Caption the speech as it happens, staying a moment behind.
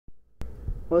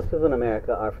Most people in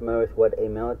America are familiar with what a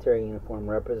military uniform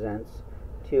represents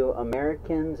to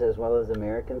Americans as well as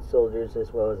American soldiers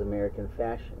as well as American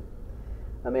fashion.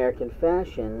 American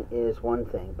fashion is one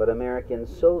thing, but American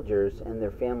soldiers and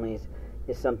their families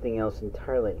is something else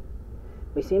entirely.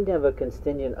 We seem to have a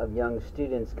contingent of young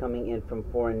students coming in from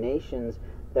foreign nations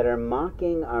that are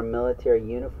mocking our military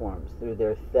uniforms through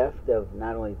their theft of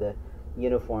not only the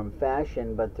uniform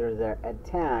fashion, but through their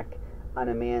attack on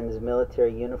a man's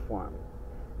military uniform.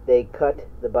 They cut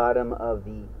the bottom of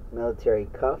the military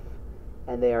cuff,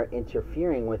 and they are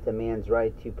interfering with the man's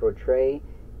right to portray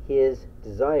his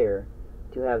desire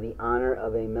to have the honor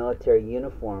of a military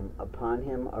uniform upon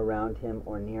him, around him,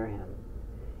 or near him.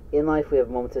 In life we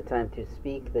have moments of time to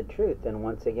speak the truth, and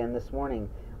once again this morning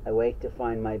I wake to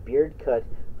find my beard cut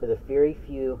for the very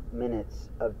few minutes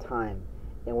of time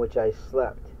in which I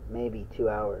slept, maybe 2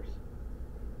 hours.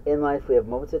 In life we have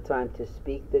moments of time to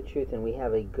speak the truth, and we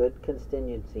have a good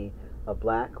contingency of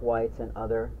black, whites, and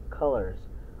other colors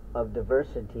of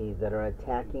diversity that are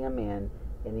attacking a man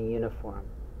in a uniform.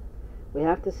 We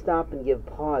have to stop and give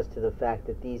pause to the fact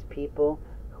that these people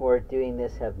who are doing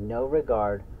this have no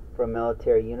regard for a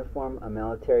military uniform, a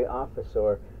military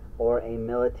officer, or a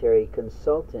military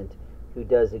consultant who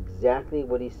does exactly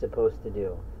what he's supposed to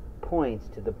do. Points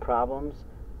to the problems,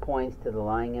 points to the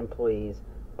lying employees,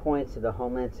 points to the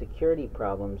homeland security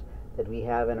problems that we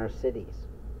have in our cities.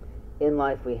 In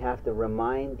life we have to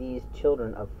remind these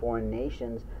children of foreign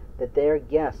nations that they are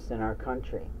guests in our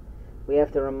country. We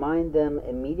have to remind them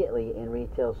immediately in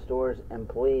retail stores,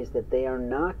 employees, that they are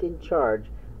not in charge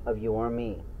of you or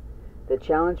me. The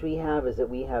challenge we have is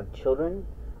that we have children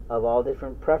of all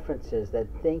different preferences that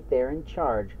think they're in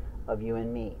charge of you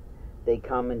and me. They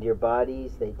come into your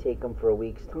bodies, they take them for a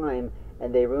week's time,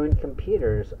 and they ruin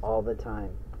computers all the time.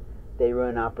 They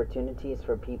ruin opportunities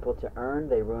for people to earn,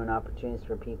 they ruin opportunities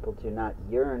for people to not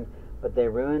yearn, but they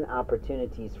ruin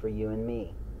opportunities for you and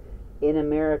me. In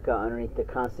America, underneath the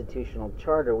constitutional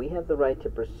charter, we have the right to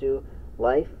pursue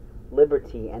life,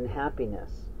 liberty, and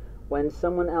happiness. When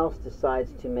someone else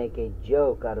decides to make a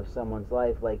joke out of someone's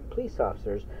life, like police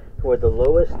officers, who are the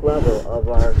lowest level of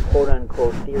our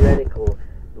quote-unquote theoretical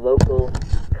local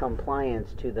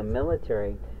compliance to the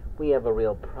military, we have a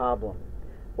real problem.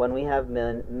 When we have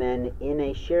men in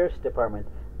a sheriff's department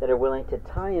that are willing to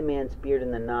tie a man's beard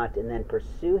in the knot and then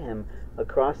pursue him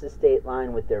across the state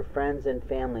line with their friends and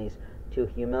families to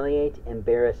humiliate,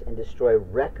 embarrass, and destroy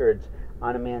records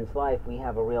on a man's life, we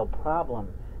have a real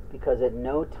problem, because at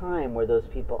no time were those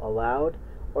people allowed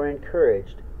or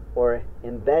encouraged or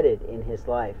embedded in his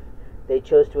life. They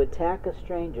chose to attack a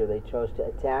stranger, they chose to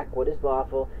attack what is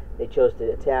lawful, they chose to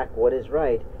attack what is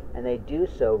right, and they do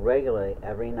so regularly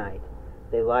every night.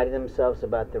 They lie to themselves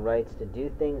about the rights to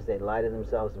do things, they lie to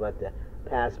themselves about to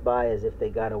pass by as if they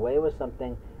got away with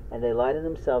something, and they lie to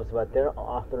themselves about their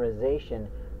authorization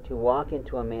to walk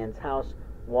into a man's house,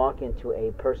 walk into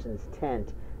a person's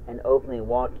tent, and openly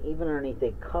walk even underneath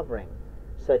a covering,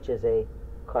 such as a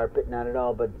carpet, not at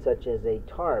all, but such as a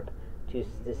tarp, to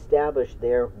establish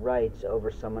their rights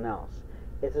over someone else.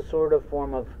 It's a sort of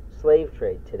form of slave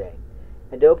trade today.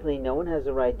 And openly, no one has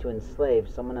a right to enslave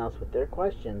someone else with their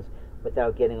questions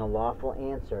without getting a lawful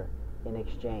answer in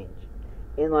exchange.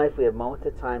 In life, we have moments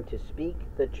of time to speak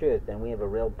the truth, and we have a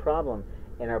real problem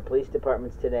in our police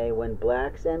departments today when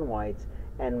blacks and whites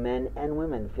and men and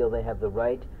women feel they have the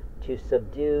right to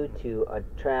subdue, to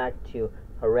attract, to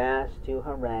harass, to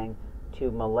harangue, to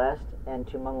molest, and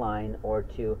to malign, or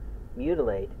to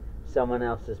mutilate someone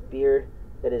else's beard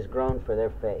that is grown for their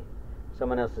faith,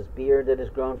 someone else's beard that is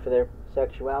grown for their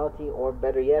sexuality, or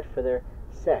better yet, for their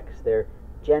sex, their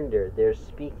gender. They're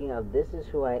speaking of, this is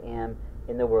who I am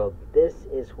in the world, this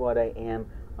is what I am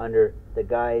under the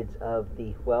guides of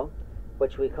the, well,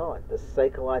 what should we call it, the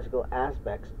psychological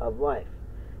aspects of life.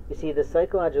 You see, the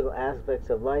psychological aspects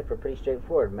of life are pretty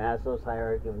straightforward. Maslow's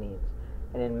hierarchy of needs.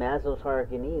 And in Maslow's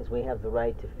hierarchy of needs, we have the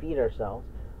right to feed ourselves.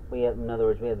 In other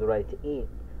words, we have the right to eat.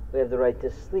 We have the right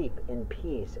to sleep in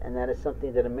peace. And that is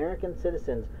something that American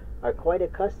citizens are quite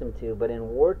accustomed to, but in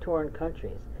war-torn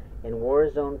countries, in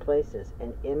war-zone places,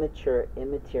 in immature,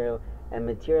 immaterial, and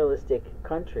materialistic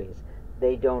countries,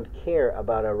 they don't care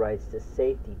about our rights to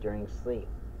safety during sleep.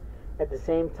 At the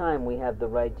same time, we have the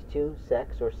right to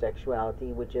sex or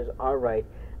sexuality, which is our right,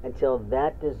 until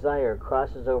that desire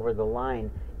crosses over the line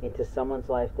into someone's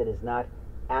life that is not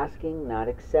asking, not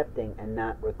accepting, and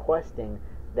not requesting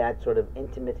that sort of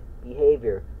intimate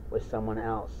behavior with someone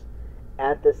else.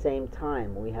 At the same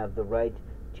time, we have the right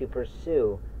to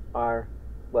pursue our,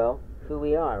 well, who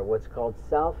we are, what's called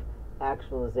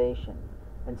self-actualization.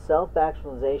 And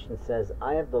self-actualization says,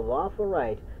 I have the lawful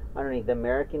right underneath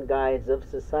American guides of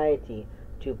society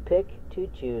to pick, to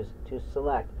choose, to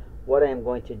select what I am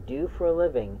going to do for a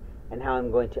living and how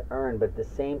I'm going to earn, but at the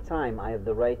same time I have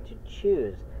the right to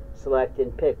choose, select,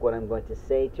 and pick what I'm going to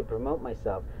say to promote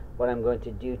myself, what I'm going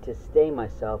to do to stay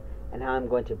myself, and how I'm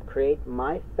going to create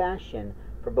my fashion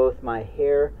for both my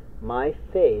hair, my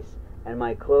face, and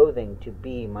my clothing to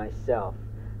be myself.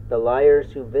 The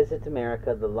liars who visit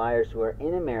America, the liars who are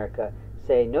in America,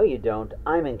 say, no you don't,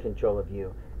 I'm in control of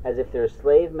you, as if they're a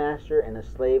slave master in a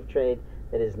slave trade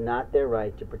that is not their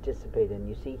right to participate in.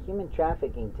 You see, human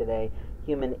trafficking today,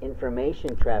 human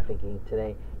information trafficking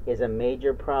today, is a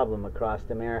major problem across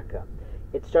America.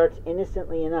 It starts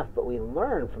innocently enough, but we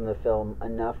learn from the film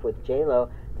enough with J-Lo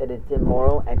that it's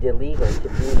immoral and illegal to do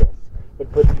this.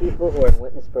 It puts people who are in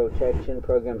witness protection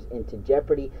programs into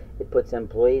jeopardy. It puts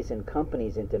employees and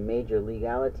companies into major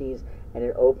legalities, and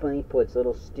it openly puts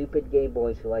little stupid gay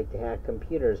boys who like to hack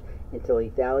computers into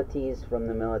lethalities from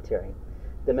the military.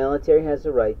 The military has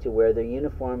the right to wear their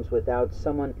uniforms without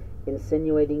someone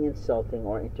insinuating, insulting,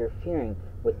 or interfering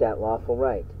with that lawful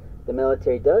right. The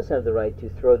military does have the right to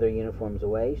throw their uniforms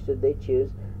away should they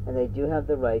choose, and they do have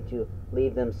the right to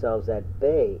leave themselves at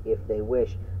bay if they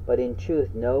wish. But in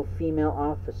truth, no female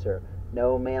officer,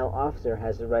 no male officer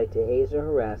has the right to haze or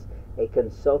harass a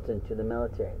consultant to the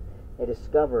military, a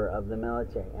discoverer of the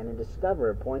military. And a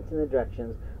discoverer points in the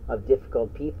directions of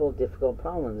difficult people, difficult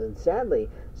problems, and sadly,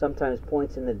 sometimes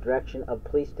points in the direction of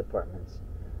police departments.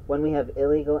 When we have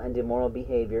illegal and immoral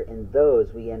behavior in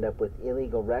those, we end up with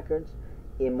illegal records,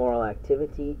 immoral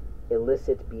activity,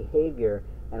 illicit behavior,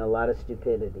 and a lot of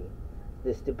stupidity.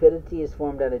 The stupidity is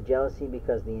formed out of jealousy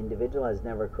because the individual has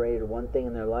never created one thing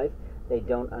in their life. They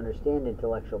don't understand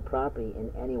intellectual property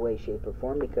in any way, shape, or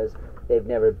form because they've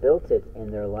never built it in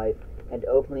their life, and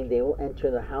openly they will enter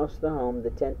the house, the home,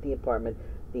 the tent, the apartment,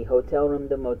 the hotel room,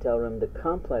 the motel room, the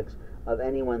complex of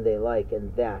anyone they like,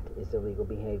 and that is illegal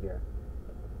behavior.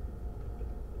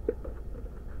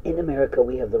 In America,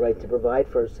 we have the right to provide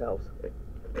for ourselves,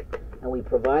 and we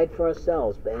provide for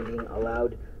ourselves by being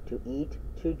allowed to eat,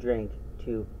 to drink,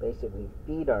 to basically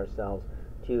feed ourselves,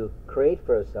 to create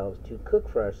for ourselves, to cook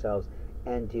for ourselves,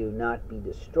 and to not be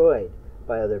destroyed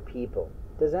by other people.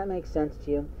 Does that make sense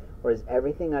to you? Or is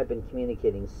everything I've been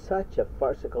communicating such a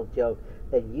farcical joke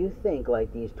that you think,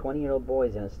 like these 20-year-old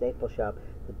boys in a staple shop,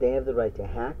 that they have the right to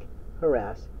hack,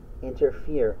 harass,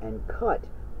 interfere, and cut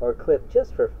or clip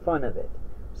just for fun of it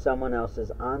someone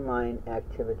else's online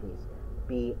activities,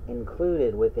 be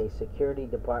included with a security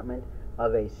department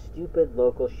of a stupid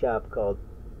local shop called,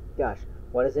 gosh,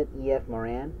 what is it, E.F.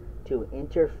 Moran, to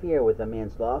interfere with a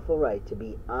man's lawful right to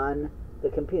be on the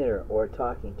computer or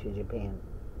talking to Japan.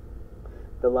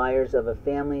 The liars of a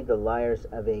family, the liars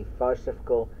of a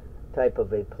farcical type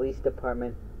of a police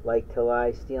department, like to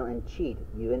lie, steal, and cheat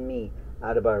you and me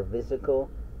out of our physical,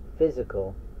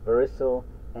 versatile,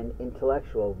 and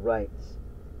intellectual rights.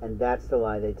 And that's the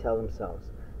lie they tell themselves.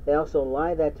 They also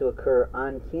lie that to occur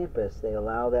on campus. They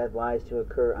allow that lies to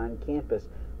occur on campus,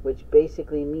 which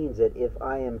basically means that if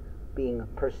I am being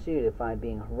pursued, if I'm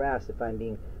being harassed, if I'm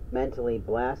being mentally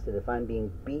blasted, if I'm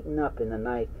being beaten up in the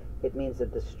night, it means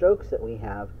that the strokes that we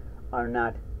have are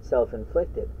not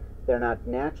self-inflicted. They're not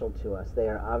natural to us. They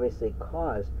are obviously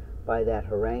caused by that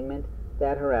haranguement,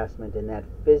 that harassment, and that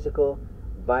physical,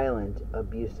 violent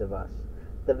abuse of us.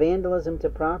 The vandalism to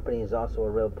property is also a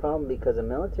real problem because a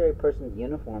military person's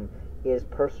uniform is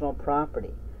personal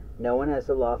property. No one has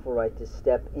the lawful right to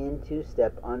step into,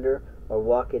 step under, or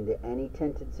walk into any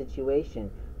tented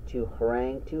situation to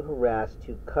harangue, to harass,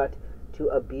 to cut, to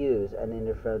abuse an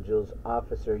individual's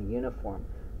officer uniform,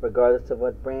 regardless of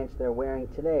what branch they're wearing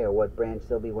today or what branch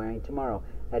they'll be wearing tomorrow.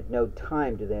 At no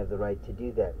time do they have the right to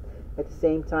do that. At the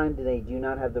same time, they do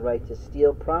not have the right to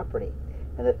steal property.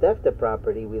 And the theft of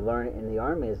property, we learn in the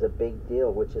Army, is a big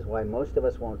deal, which is why most of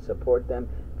us won't support them,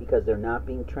 because they're not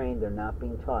being trained, they're not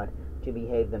being taught to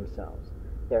behave themselves.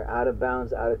 They're out of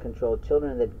bounds, out of control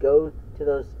children that go to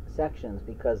those sections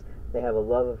because they have a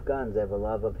love of guns, they have a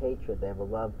love of hatred, they have a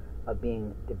love of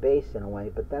being debased in a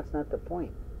way, but that's not the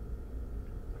point.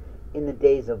 In the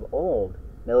days of old,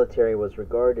 military was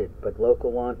regarded, but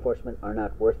local law enforcement are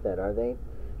not worth that, are they?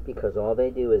 Because all they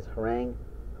do is harangue,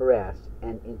 harass,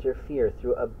 and interfere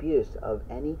through abuse of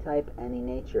any type, any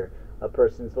nature, a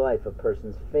person's life, a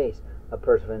person's face, a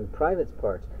person's private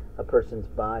parts, a person's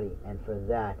body, and for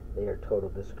that they are total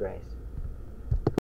disgrace.